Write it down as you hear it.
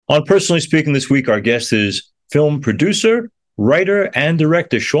On Personally Speaking this week, our guest is film producer, writer, and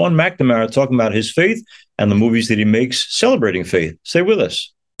director Sean McNamara, talking about his faith and the movies that he makes celebrating faith. Stay with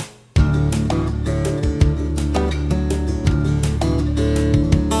us.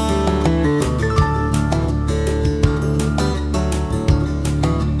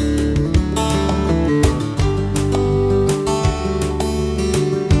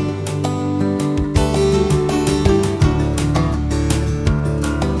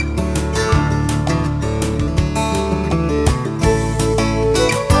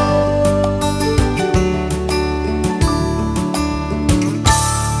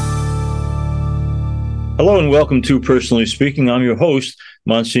 Hello and welcome to Personally Speaking. I'm your host,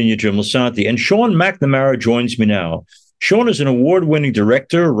 Monsignor Jim Lisanti, and Sean McNamara joins me now. Sean is an award-winning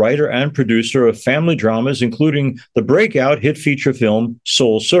director, writer, and producer of family dramas, including the breakout hit feature film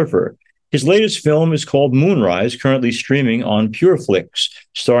Soul Surfer. His latest film is called Moonrise, currently streaming on PureFlix,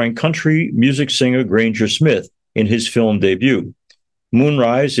 starring country music singer Granger Smith in his film debut.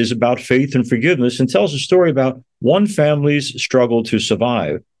 Moonrise is about faith and forgiveness and tells a story about one family's struggle to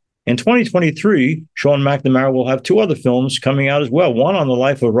survive. In 2023, Sean McNamara will have two other films coming out as well, one on the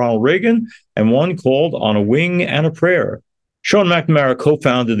life of Ronald Reagan and one called On a Wing and a Prayer. Sean McNamara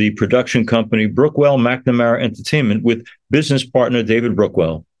co-founded the production company Brookwell McNamara Entertainment with business partner David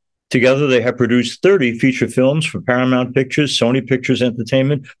Brookwell. Together, they have produced 30 feature films for Paramount Pictures, Sony Pictures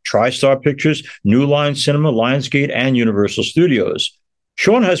Entertainment, TriStar Pictures, New Line Cinema, Lionsgate, and Universal Studios.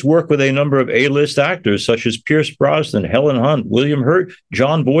 Sean has worked with a number of A-list actors such as Pierce Brosnan, Helen Hunt, William Hurt,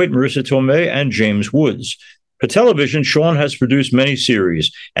 Jon Voight, Marissa Tomei, and James Woods. For television, Sean has produced many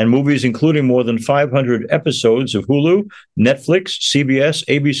series and movies, including more than 500 episodes of Hulu, Netflix, CBS,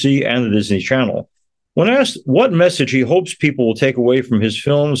 ABC, and the Disney Channel. When asked what message he hopes people will take away from his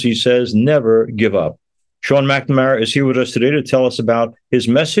films, he says, never give up. Sean McNamara is here with us today to tell us about his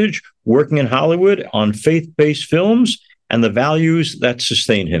message, working in Hollywood on faith-based films, and the values that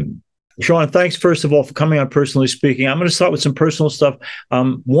sustain him. Sean, thanks, first of all, for coming on Personally Speaking. I'm going to start with some personal stuff.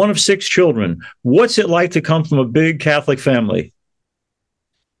 One of 6 children. What's it like to come from a big Catholic family?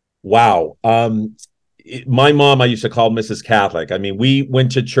 Wow. My mom, I used to call Mrs. Catholic. I mean, we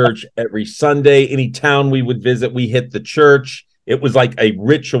went to church every Sunday. Any town we would visit, we hit the church. It was like a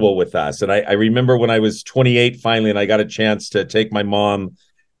ritual with us. And I remember when I was 28, finally, and I got a chance to take my mom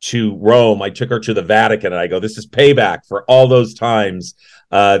to Rome. I took her to the Vatican, and I go, this is payback for all those times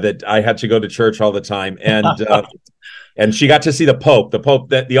that I had to go to church all the time. And and she got to see the Pope,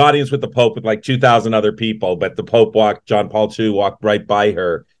 the audience with the Pope with like 2,000 other people, but the Pope John Paul II walked right by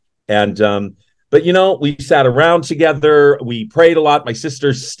her. And but we sat around together, we prayed a lot. My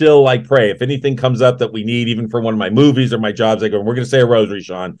sisters still pray. If anything comes up that we need, even for one of my movies or my jobs, I go, we're going to say a rosary,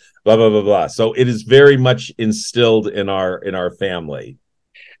 Sean, blah, blah, blah, blah. So it is very much instilled in our family.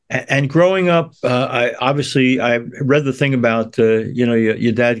 And growing up, I read the thing about,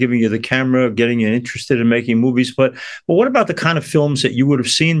 your dad giving you the camera, getting you interested in making movies. But what about the kind of films that you would have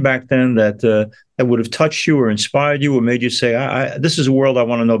seen back then that would have touched you or inspired you or made you say, this is a world I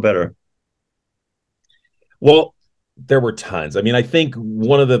want to know better? Well, there were tons. I mean, I think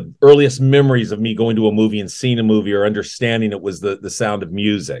one of the earliest memories of me going to a movie and seeing a movie or understanding it was the sound of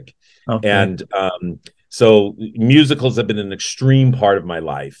music. Okay. And so musicals have been an extreme part of my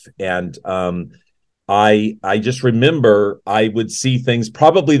life. And I just remember I would see things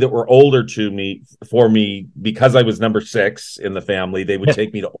probably that were older for me because I was number 6 in the family. They would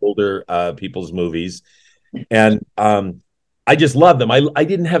take me to older people's movies. And I just loved them. I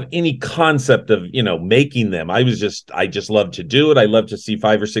didn't have any concept of, making them. I just loved to do it. I loved to see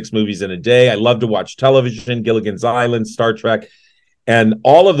 5 or 6 movies in a day. I loved to watch television, Gilligan's Island, Star Trek. And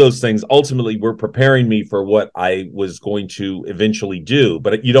all of those things ultimately were preparing me for what I was going to eventually do.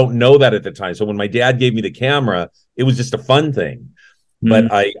 But you don't know that at the time. So when my dad gave me the camera, it was just a fun thing. Mm-hmm.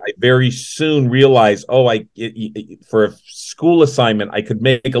 But I very soon realized, for a school assignment, I could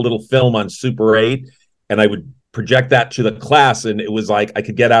make a little film on Super 8, and I would project that to the class. And it was like I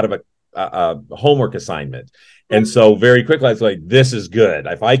could get out of a homework assignment. And so very quickly, I was like, this is good.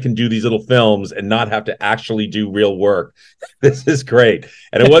 If I can do these little films and not have to actually do real work, this is great.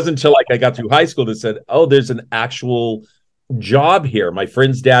 And it wasn't until I got through high school that said, there's an actual job here. My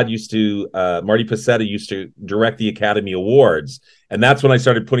friend's dad Marty Pacetta used to direct the Academy Awards. And that's when I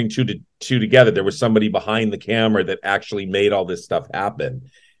started putting two together. There was somebody behind the camera that actually made all this stuff happen.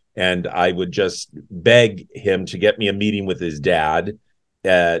 And I would just beg him to get me a meeting with his dad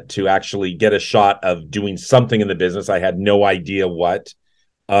to actually get a shot of doing something in the business. I had no idea what.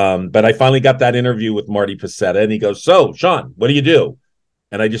 But I finally got that interview with Marty Pacetta, and he goes, so, Sean, what do you do?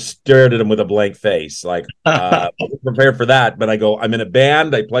 And I just stared at him with a blank face, like, I wasn't prepared for that. But I go, I'm in a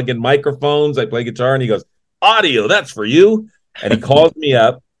band. I plug in microphones. I play guitar. And he goes, audio, that's for you. And he calls me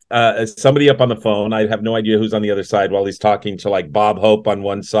up, somebody up on the phone. I have no idea who's on the other side while he's talking to like Bob Hope on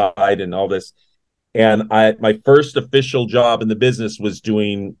one side and all this. And my first official job in the business was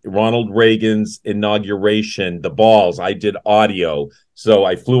doing Ronald Reagan's inauguration, the balls. I did audio. So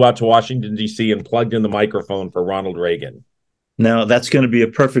I flew out to Washington, D.C. and plugged in the microphone for Ronald Reagan. Now, that's going to be a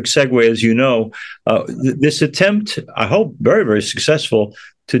perfect segue, as you know. This attempt, I hope, very, very successful,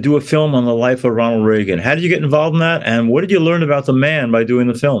 to do a film on the life of Ronald Reagan. How did you get involved in that? And what did you learn about the man by doing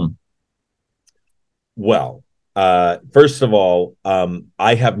the film? Well, first of all,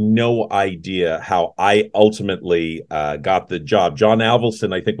 I have no idea how I ultimately got the job. John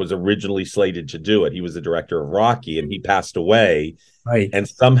Avildsen, I think, was originally slated to do it. He was the director of Rocky, and he passed away. Right. And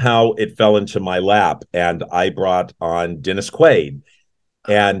somehow it fell into my lap, and I brought on Dennis Quaid.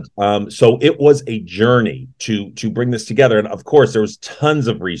 And so it was a journey to bring this together. And of course, there was tons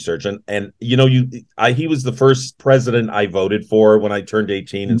of research. And you know, he was the first president I voted for when I turned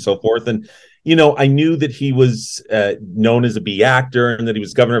 18 and so forth. And you know, I knew that he was known as a B actor and that he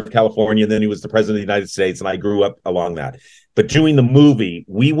was governor of California, and then he was the president of the United States, and I grew up along that. But doing the movie,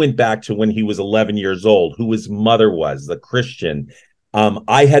 we went back to when he was 11 years old, who his mother was, the Christian.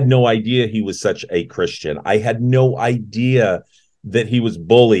 I had no idea he was such a Christian. I had no idea that he was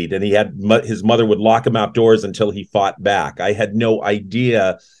bullied, and his mother would lock him outdoors until he fought back. I had no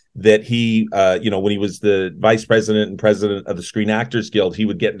idea that he, when he was the vice president and president of the Screen Actors Guild, he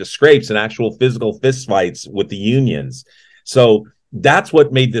would get into scrapes and actual physical fistfights with the unions. So that's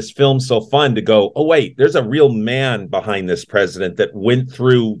what made this film so fun, to go, oh, wait, there's a real man behind this president that went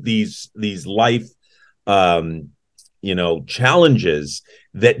through these life, challenges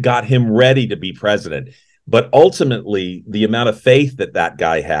that got him ready to be president. But ultimately, the amount of faith that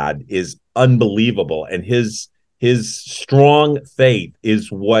guy had is unbelievable. And his strong faith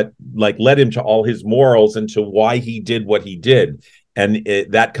is what led him to all his morals and to why he did what he did. And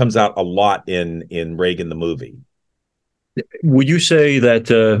that comes out a lot in Reagan, the movie. Would you say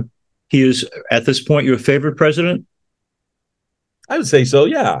that he is, at this point, your favorite president? I would say so,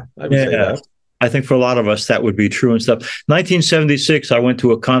 yeah. I would say that. I think for a lot of us, that would be true and stuff. 1976, I went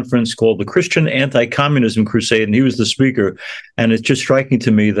to a conference called the Christian Anti-Communism Crusade, and he was the speaker. And it's just striking to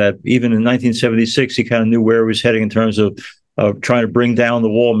me that even in 1976, he kind of knew where he was heading in terms of trying to bring down the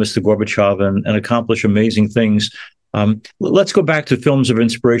wall, Mr. Gorbachev, and accomplish amazing things. Let's go back to films of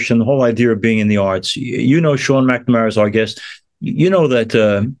inspiration, the whole idea of being in the arts. You know, Sean McNamara is our guest. You know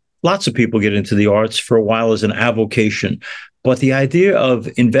that lots of people get into the arts for a while as an avocation. But the idea of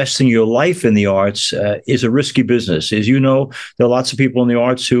investing your life in the arts is a risky business. As you know, there are lots of people in the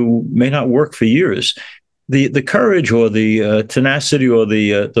arts who may not work for years. The courage or the tenacity or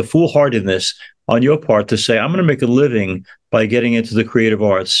the foolhardiness on your part to say, I'm going to make a living by getting into the creative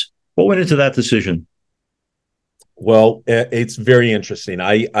arts. What went into that decision? Well, it's very interesting.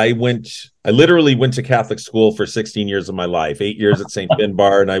 I literally went to Catholic school for 16 years of my life, 8 years at St.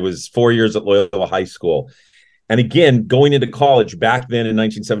 Finbar, and I was 4 years at Loyola High School. And again, going into college back then in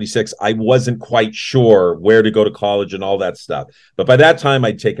 1976, I wasn't quite sure where to go to college and all that stuff. But by that time,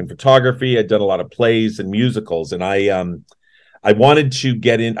 I'd taken photography. I'd done a lot of plays and musicals. And I wanted to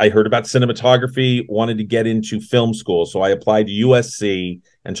get in. I heard about cinematography, wanted to get into film school. So I applied to USC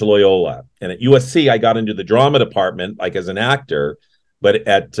and to Loyola. And at USC, I got into the drama department, like as an actor. But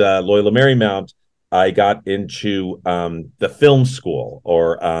at Loyola Marymount, I got into the film school,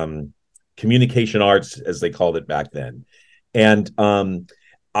 or communication arts, as they called it back then. And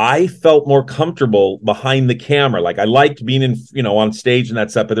I felt more comfortable behind the camera. Like, I liked being on stage and that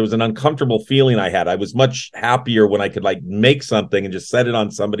stuff, but there was an uncomfortable feeling I had. I was much happier when I could make something and just set it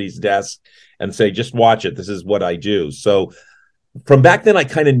on somebody's desk and say, just watch it. This is what I do. So from back then, I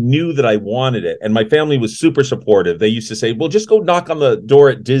kind of knew that I wanted it. And my family was super supportive. They used to say, well, just go knock on the door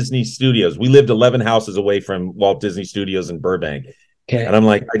at Disney Studios. We lived 11 houses away from Walt Disney Studios in Burbank. Okay. And I'm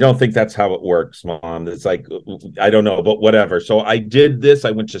like, I don't think that's how it works, Mom. It's like, I don't know, but whatever. So I did this.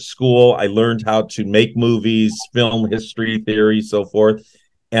 I went to school. I learned how to make movies, film history, theory, so forth.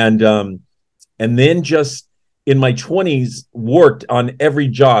 And then just in my 20s, worked on every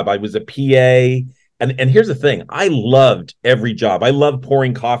job. I was a PA. And here's the thing. I loved every job. I loved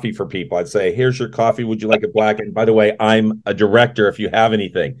pouring coffee for people. I'd say, here's your coffee. Would you like it black? And by the way, I'm a director if you have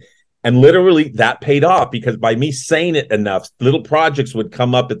anything. And literally that paid off, because by me saying it enough, little projects would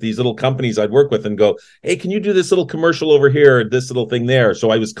come up at these little companies I'd work with and go, hey, can you do this little commercial over here, or this little thing there? So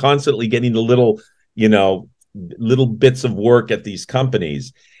I was constantly getting the little bits of work at these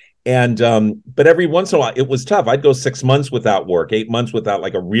companies. And but every once in a while it was tough. I'd go 6 months without work, 8 months without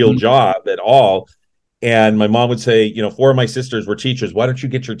like a real job at all. And my mom would say, 4 of my sisters were teachers. Why don't you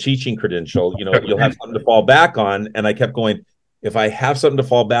get your teaching credential? You'll have something to fall back on. And I kept going, if I have something to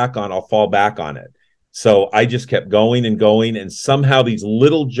fall back on, I'll fall back on it. So I just kept going and going. And somehow these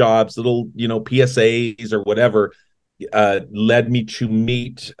little jobs, little, PSAs or whatever, led me to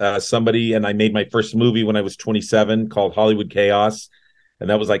meet somebody. And I made my first movie when I was 27 called Hollywood Chaos. And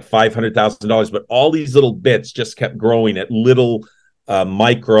that was like $500,000. But all these little bits just kept growing at little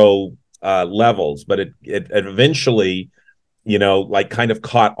micro levels. But it eventually, like kind of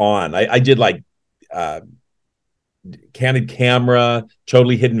caught on. I did like Candid Camera,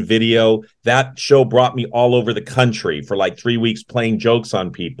 Totally Hidden Video. That show brought me all over the country for like 3 weeks playing jokes on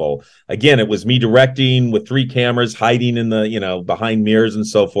people. Again, it was me directing with 3 cameras, hiding in the, behind mirrors and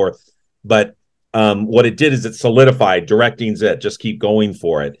so forth. But what it did is it solidified. Directing's it. Just keep going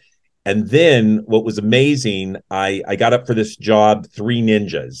for it. And then what was amazing, I got up for this job, Three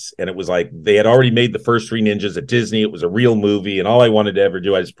Ninjas. And it was like they had already made the first Three Ninjas at Disney. It was a real movie. And all I wanted to ever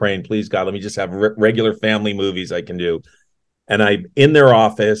do, I was praying, please, God, let me just have regular family movies I can do. And I'm in their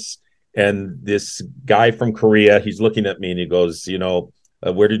office, and this guy from Korea, he's looking at me and he goes,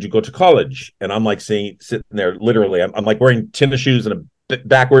 where did you go to college? And I'm like sitting there, literally, I'm like wearing tennis shoes and a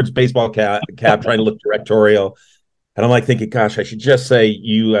backwards baseball cap trying to look directorial. And I'm like thinking, gosh, I should just say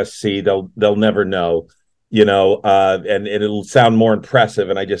USC. They'll never know, and it'll sound more impressive.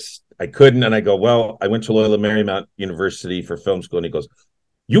 And I couldn't. And I go, well, I went to Loyola Marymount University for film school. And he goes,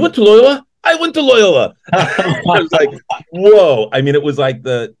 you went to Loyola? I went to Loyola. I was like, whoa. I mean, it was like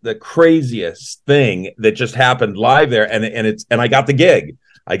the craziest thing that just happened live there. And I got the gig.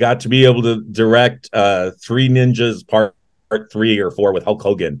 I got to be able to direct Three Ninjas part 3 or 4 with Hulk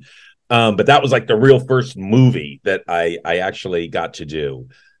Hogan. But that was like the real first movie that I actually got to do.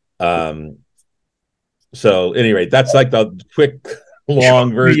 So anyway, that's like the quick,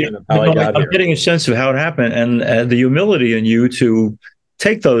 long version of how I got here. I'm getting a sense of how it happened, and the humility in you to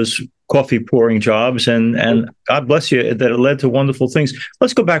take those coffee pouring jobs, and God bless you that it led to wonderful things.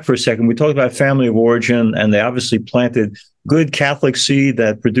 Let's go back for a second. We talked about family of origin, and they obviously planted good Catholic seed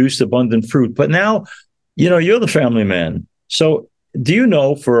that produced abundant fruit. But now, you're the family man. So do you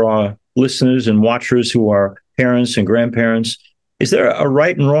know, for our listeners and watchers who are parents and grandparents, is there a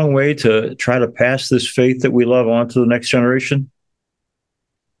right and wrong way to try to pass this faith that we love on to the next generation?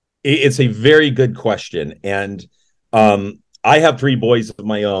 It's a very good question. And I have 3 boys of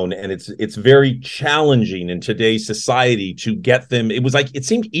my own, and it's very challenging in today's society to get them. It was like, it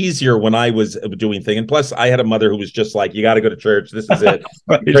seemed easier when I was doing things. And plus I had a mother who was just like, you got to go to church. This is it.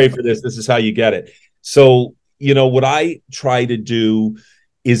 Right. Pray for this. This is how you get it. So, what I try to do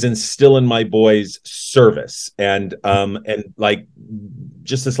is instill in my boys service. And like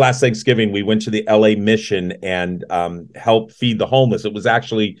just this last Thanksgiving, we went to the LA Mission and helped feed the homeless. It was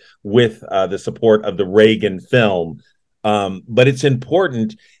actually with the support of the Reagan film. But it's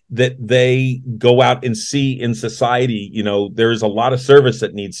important that they go out and see in society, there's a lot of service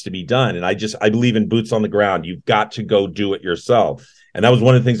that needs to be done. And I believe in boots on the ground. You've got to go do it yourself. And that was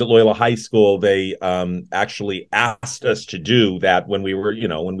one of the things at Loyola High School. They actually asked us to do that when we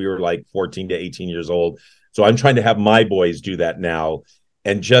were like 14 to 18 years old. So I'm trying to have my boys do that now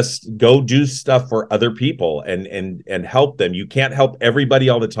and just go do stuff for other people and help them. You can't help everybody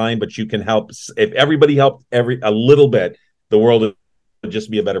all the time, but you can help. If everybody helped a little bit, the world would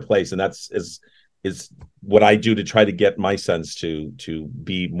just be a better place. And that's is what I do to try to get my sons to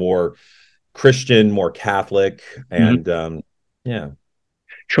be more Christian, more Catholic, and yeah.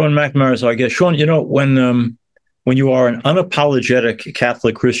 Sean McNamara is our guest. Sean, when you are an unapologetic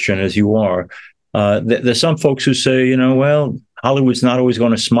Catholic Christian, as you are, there's some folks who say, well, Hollywood's not always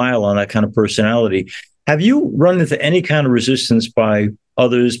going to smile on that kind of personality. Have you run into any kind of resistance by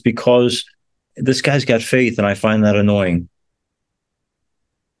others because this guy's got faith, and I find that annoying?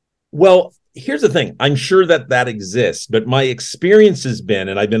 Well, here's the thing. I'm sure that exists, but my experience has been,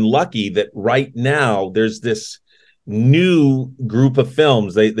 and I've been lucky that right now there's this new group of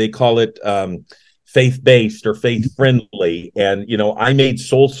films. They call it faith-based or faith-friendly. And, I made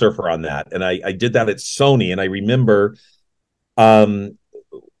Soul Surfer on that. And I did that at Sony. And I remember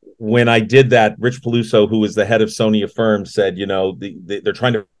when I did that, Rich Peluso, who was the head of Sony Affirmed, said, they're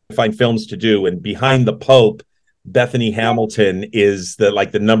trying to find films to do. And behind the Pope, Bethany Hamilton is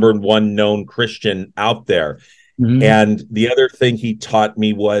the number one known Christian out there. Mm-hmm. And the other thing he taught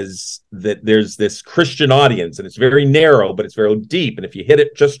me was that there's this Christian audience, and it's very narrow, but it's very deep. And if you hit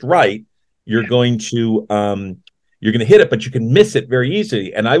it just right, you're going to you're going to hit it, but you can miss it very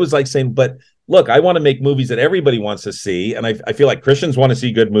easily. And I was like saying, but look, I want to make movies that everybody wants to see. And I feel like Christians want to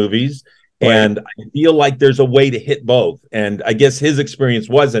see good movies. Right. And I feel like there's a way to hit both. And I guess his experience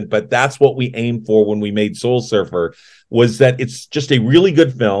wasn't, but that's what we aimed for when we made Soul Surfer, was that it's just a really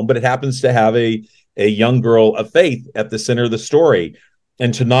good film, but it happens to have a young girl of faith at the center of the story,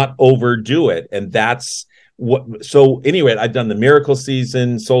 and to not overdo it. And that's what, so anyway, I've done the Miracle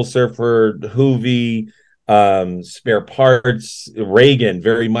Season, Soul Surfer, Hoovie, Spare Parts, Reagan,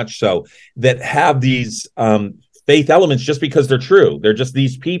 very much so, that have these faith elements just because they're true. They're just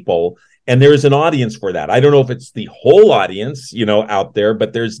these people. And there's an audience for that. I don't know if it's the whole audience, out there,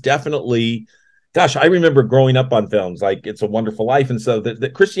 but there's definitely, gosh, I remember growing up on films like It's a Wonderful Life. And so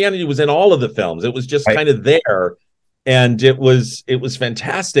the Christianity was in all of the films. It was just kind of there. And it was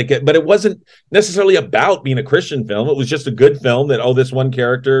fantastic, but it wasn't necessarily about being a Christian film. It was just a good film that, this one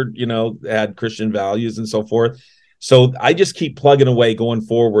character, had Christian values and so forth. So I just keep plugging away going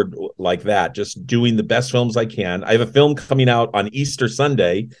forward like that, just doing the best films I can. I have a film coming out on Easter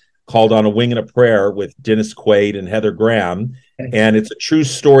Sunday called On a Wing and a Prayer with Dennis Quaid and Heather Graham. And it's a true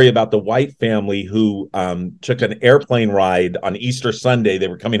story about the White family who took an airplane ride on Easter Sunday. They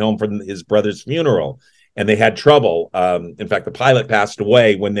were coming home from his brother's funeral, and they had trouble. In fact, the pilot passed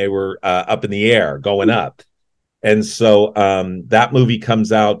away when they were up in the air going up. And so that movie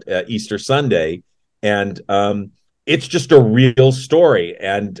comes out Easter Sunday, and it's just a real story.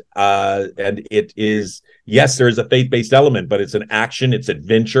 And it is, yes, there is a faith-based element, but it's an action, it's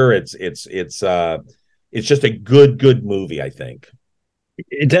adventure, it's just a good movie, I think.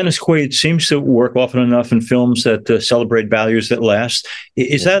 Dennis Quaid seems to work often enough in films that celebrate values that last.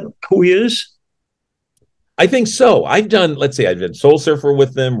 Is that who he is? I think so. I've done Soul Surfer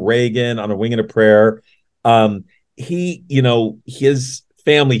with them, Reagan, On a Wing and a Prayer. His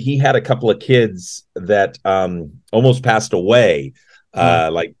family, he had a couple of kids that almost passed away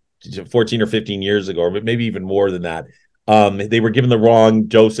like 14 or 15 years ago, or maybe even more than that. They were given the wrong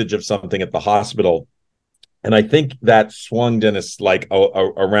dosage of something at the hospital. And I think that swung Dennis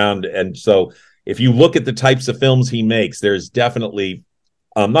around. And so if you look at the types of films he makes, there's definitely,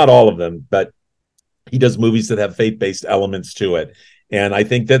 not all of them, but he does movies that have faith-based elements to it. And I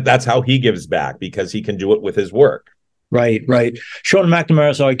think that's how he gives back, because he can do it with his work. Right. Sean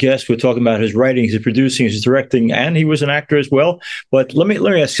McNamara is our guest. We're talking about his writing, his producing, his directing, and he was an actor as well. But let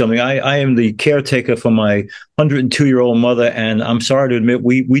me ask something. I am the caretaker for my 102-year-old mother, and I'm sorry to admit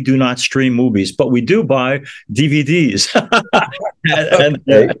we do not stream movies, but we do buy DVDs.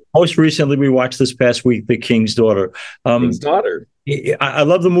 and most recently, we watched this past week The King's Daughter. King's Daughter. I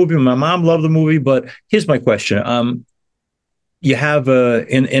love the movie. My mom loved the movie, but here's my question. You have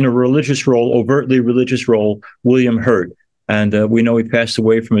in a religious role, overtly religious role, William Hurt, and we know he passed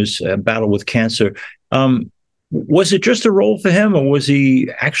away from his battle with cancer. Was it just a role for him, or was he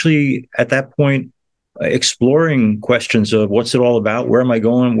actually at that point exploring questions of what's it all about? Where am I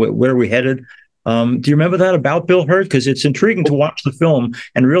going? Where are we headed? Do you remember that about Bill Hurt? Because it's intriguing to watch the film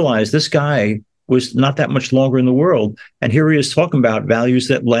and realize this guy was not that much longer in the world, and here he is talking about values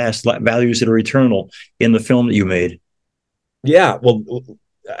that last, values that are eternal in the film that you made. Yeah, well,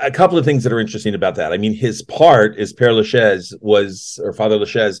 a couple of things that are interesting about that. I mean, his part as Père Lachaise or Father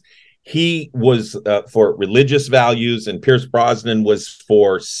Lachaise, he was for religious values, and Pierce Brosnan was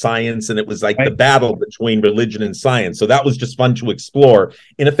for science, and it was like the battle between religion and science. So that was just fun to explore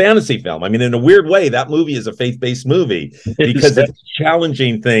in a fantasy film. I mean, in a weird way, that movie is a faith-based movie because it's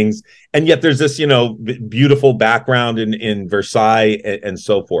challenging things, and yet there's this, beautiful background in Versailles and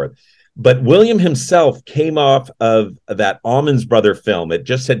so forth. But William himself came off of that Almond's Brother film. It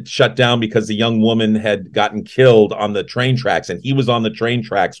just had shut down because the young woman had gotten killed on the train tracks, and he was on the train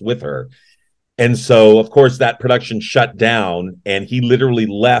tracks with her. And so, of course, that production shut down, and he literally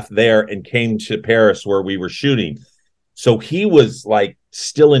left there and came to Paris where we were shooting. So he was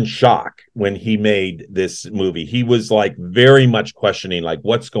still in shock when he made this movie. He was very much questioning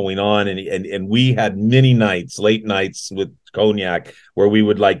what's going on. And we had many nights, late nights with cognac, where we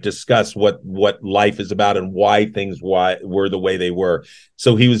would discuss what life is about and why things were the way they were.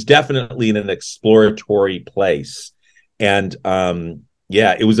 So he was definitely in an exploratory place. And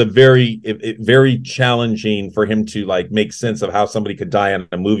it was a very challenging for him to make sense of how somebody could die on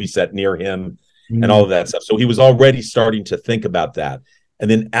a movie set near him and all of that stuff. So he was already starting to think about that. And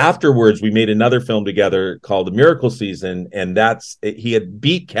then afterwards, we made another film together called The Miracle Season, and he had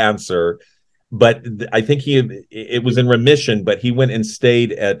beat cancer, but I think it was in remission. But he went and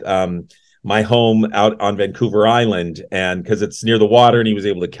stayed at my home out on Vancouver Island, and because it's near the water, and he was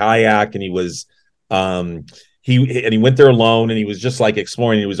able to kayak, and he was he went there alone, and he was just like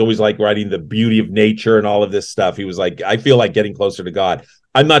exploring. He was always like writing the beauty of nature and all of this stuff. He was like, I feel like getting closer to God.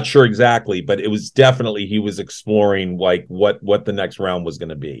 I'm not sure exactly, but it was definitely, he was exploring like what the next realm was going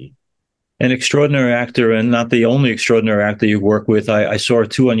to be. An extraordinary actor, and not the only extraordinary actor you've worked with. I saw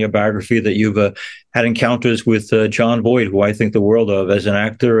too on your biography that you've had encounters with Jon Voight, who I think the world of as an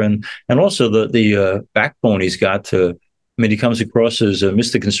actor, and also the backbone he's got to. I mean, he comes across as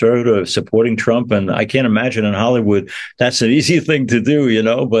Mr. Conservative, supporting Trump, and I can't imagine in Hollywood that's an easy thing to do, you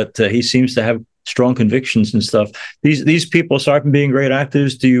know. But he seems to have strong convictions and stuff. These people, aside from being great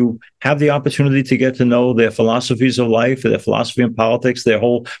actors, do you have the opportunity to get to know their philosophies of life, their philosophy in politics, their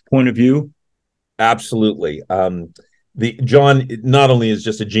whole point of view? Absolutely. The Jon not only is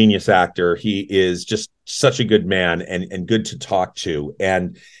just a genius actor, he is just such a good man and good to talk to.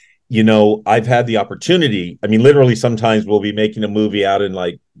 And you know, I've had the opportunity. I mean, literally, sometimes we'll be making a movie out in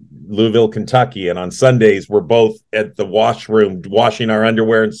like Louisville, Kentucky, and on Sundays we're both at the washroom washing our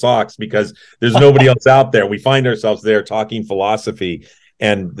underwear and socks because there's nobody else out there. We find ourselves there talking philosophy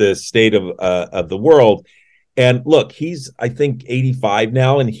and the state of the world. And look, he's, I think, 85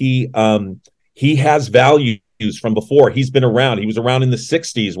 now, and he has values from before. He's been around. He was around in the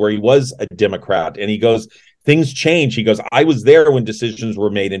 60s where he was a Democrat, and he goes, things change. He goes, I was there when decisions were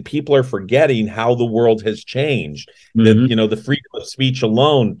made, and people are forgetting how the world has changed. Mm-hmm. That, you know, the freedom of speech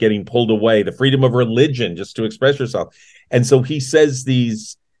alone getting pulled away, the freedom of religion just to express yourself. And so he says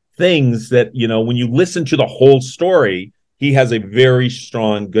these things that, you know, when you listen to the whole story, he has a very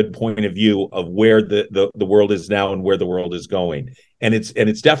strong, good point of view of where the world is now and where the world is going. And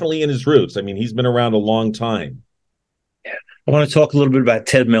it's definitely in his roots. I mean, he's been around a long time. I want to talk a little bit about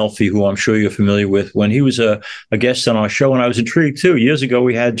Ted Melfi, who I'm sure you're familiar with. When he was a guest on our show, and I was intrigued too. Years ago,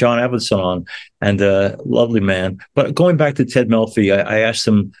 we had John Avildsen on, and lovely man. But going back to Ted Melfi, I asked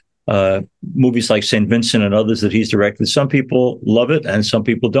him movies like St. Vincent and others that he's directed. Some people love it, and some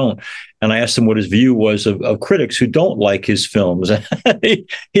people don't. And I asked him what his view was of critics who don't like his films. He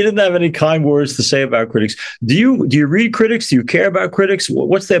didn't have any kind words to say about critics. Do you read critics? Do you care about critics?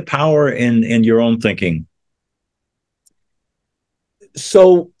 What's their power in your own thinking?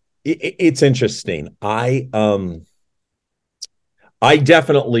 So it's interesting. I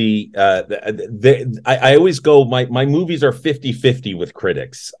definitely I always go, my movies are 50-50 with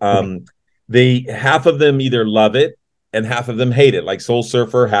critics. They, half of them either love it and half of them hate it, like Soul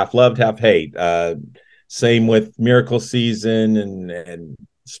Surfer, half loved, half hate. Same with Miracle Season and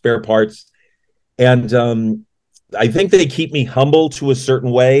Spare Parts. And I think they keep me humble to a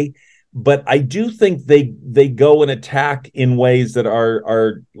certain way. But I do think they go and attack in ways that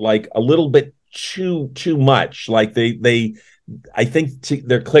are like a little bit too much. Like they I think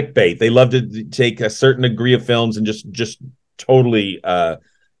they're clickbait. They love to take a certain degree of films and just totally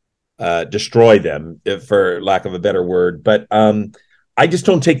destroy them, for lack of a better word. But I just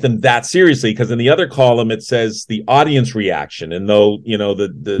don't take them that seriously, because in the other column it says the audience reaction, and though, you know,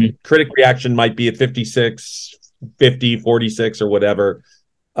 the critic reaction might be at 56, 50, 46 or whatever.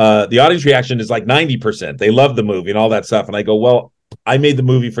 The audience reaction is like 90%. They love the movie and all that stuff. And I go, well, I made the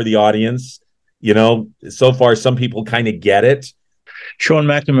movie for the audience. You know, so far, some people kind of get it. Sean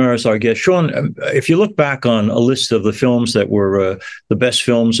McNamara is our guest. Sean, if you look back on a list of the films that were the best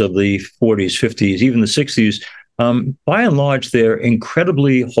films of the 40s, 50s, even the 60s, by and large, they're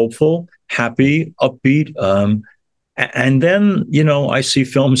incredibly hopeful, happy, upbeat. And then, you know, I see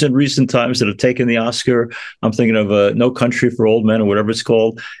films in recent times that have taken the Oscar. I'm thinking of No Country for Old Men, or whatever it's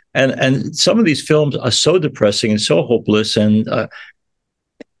called. And some of these films are so depressing and so hopeless. And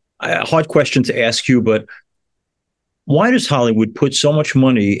a hard question to ask you, but why does Hollywood put so much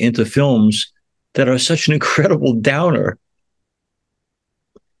money into films that are such an incredible downer?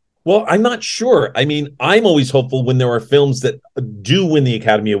 Well, I'm not sure. I mean, I'm always hopeful when there are films that do win the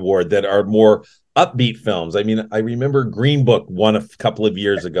Academy Award that are more upbeat films. I mean, I remember Green Book won a couple of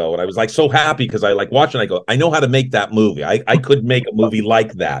years ago, and I was like so happy because I like watching. I go, I know how to make that movie. I could make a movie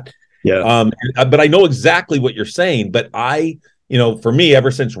like that. Yeah. But I know exactly what you're saying. But you know, for me,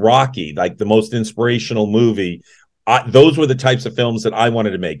 ever since Rocky, like the most inspirational movie, those were the types of films that I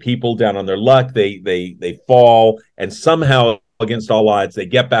wanted to make. People down on their luck, they fall, and somehow, against all odds, they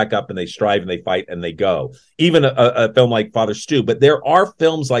get back up and they strive and they fight and they go. Even a film like Father Stu. But there are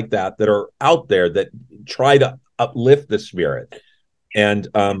films like that are out there that try to uplift the spirit. And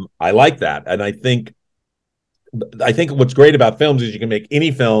I like that. And I think what's great about films is you can make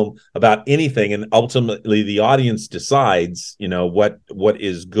any film about anything, and ultimately the audience decides, you know, what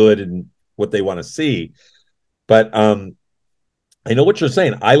is good and what they want to see. But I know what you're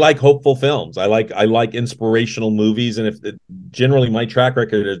saying. I like hopeful films. I like inspirational movies, and generally my track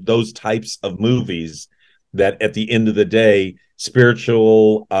record are those types of movies that at the end of the day,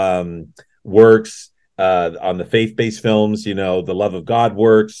 spiritual works on the faith-based films, the love of God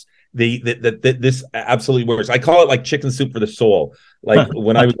works. This absolutely works. I call it like chicken soup for the soul. Like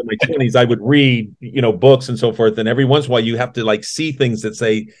when I was in my 20s, I would read, books and so forth. And every once in a while you have to like see things that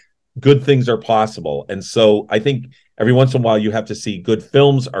say good things are possible. And so I think every once in a while you have to see good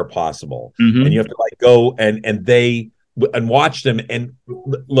films are possible. Mm-hmm. And you have to like go and watch them. And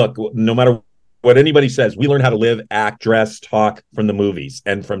look, no matter what anybody says, we learn how to live, act, dress, talk from the movies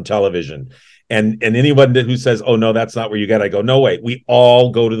and from television. And anyone who says, oh, no, that's not where you get it, I go, no, wait, we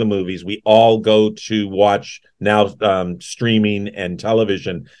all go to the movies. We all go to watch now streaming and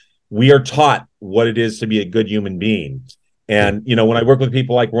television. We are taught what it is to be a good human being. And, when I work with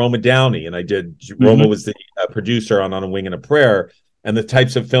people like Roma Downey, and Roma was the producer on A Wing and a Prayer, and the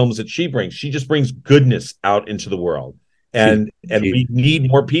types of films that she just brings goodness out into the world. And we need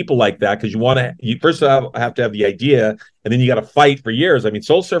more people like that, because you first have to have the idea, and then you got to fight for years. I mean,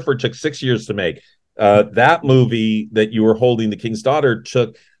 Soul Surfer took 6 years to make. That movie that you were holding, The King's Daughter,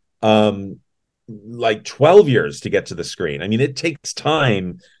 took like 12 years to get to the screen. I mean, it takes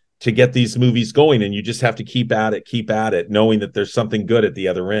time to get these movies going, and you just have to keep at it, knowing that there's something good at the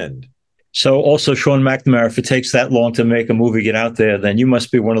other end. So also, Sean McNamara, if it takes that long to make a movie get out there, then you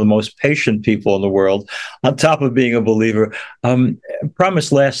must be one of the most patient people in the world, on top of being a believer.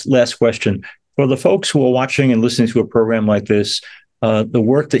 Promise last question. For the folks who are watching and listening to a program like this, the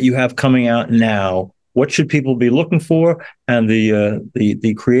work that you have coming out now, what should people be looking for? And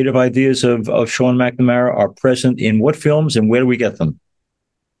the creative ideas of Sean McNamara are present in what films, and where do we get them?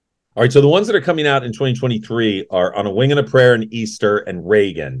 All right, so the ones that are coming out in 2023 are On a Wing and a Prayer and Easter and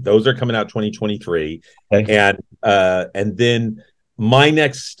Reagan. Those are coming out 2023. Okay. And then my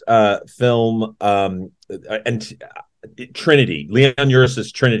next film, Trinity, Leon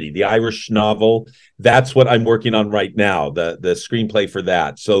Uris's Trinity, the Irish novel. That's what I'm working on right now, the screenplay for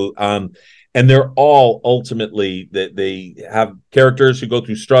that. So, and they're all ultimately that they have characters who go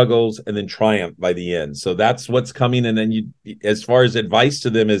through struggles and then triumph by the end. So that's what's coming. And then as far as advice to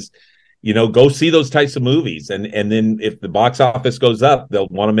them is, go see those types of movies. And then if the box office goes up, they'll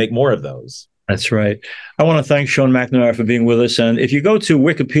want to make more of those. That's right. I want to thank Sean McNamara for being with us. And if you go to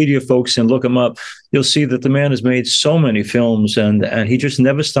Wikipedia, folks, and look him up, you'll see that the man has made so many films, and he just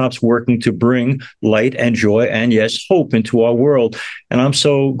never stops working to bring light and joy and, yes, hope into our world. And I'm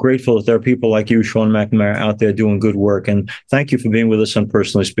so grateful that there are people like you, Sean McNamara, out there doing good work. And thank you for being with us on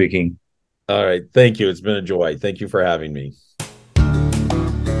Personally Speaking. All right. Thank you. It's been a joy. Thank you for having me.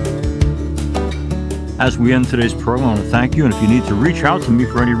 As we end today's program, I want to thank you. And if you need to reach out to me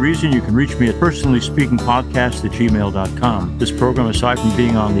for any reason, you can reach me at personallyspeakingpodcast@gmail.com. This program, aside from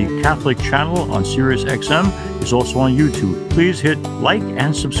being on the Catholic channel on Sirius XM, is also on YouTube. Please hit like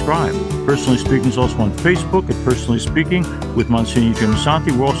and subscribe. Personally Speaking is also on Facebook at Personally Speaking with Monsignor Jim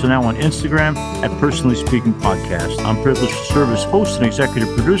Santi. We're also now on Instagram at Personally Speaking Podcast. I'm privileged to serve as host and executive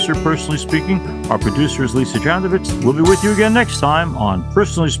producer, Personally Speaking. Our producer is Lisa Jandovitz. We'll be with you again next time on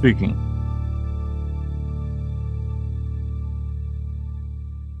Personally Speaking.